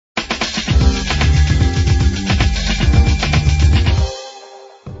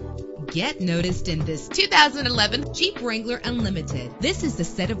Get noticed in this 2011 Jeep Wrangler Unlimited. This is the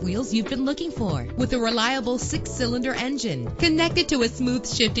set of wheels you've been looking for, with a reliable 6-cylinder engine connected to a smooth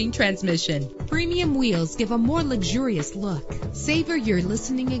shifting transmission. Premium wheels give a more luxurious look. Savor your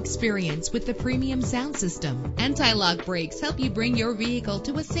listening experience with the premium sound system. Anti-lock brakes help you bring your vehicle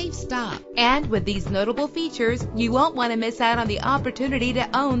to a safe stop. And with these notable features, you won't want to miss out on the opportunity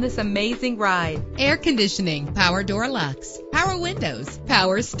to own this amazing ride. Air conditioning, power door locks, power windows,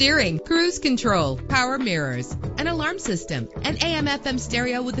 power steering, cruise control, power mirrors, an alarm system, an AM/FM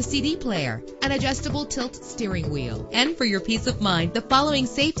stereo with a CD player, an adjustable tilt steering wheel. And for your peace of mind, the following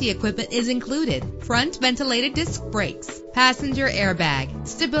safety equipment is included: front ventilated disc brakes, passenger airbag,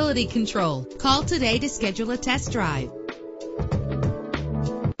 stability control. Call today to schedule a test drive.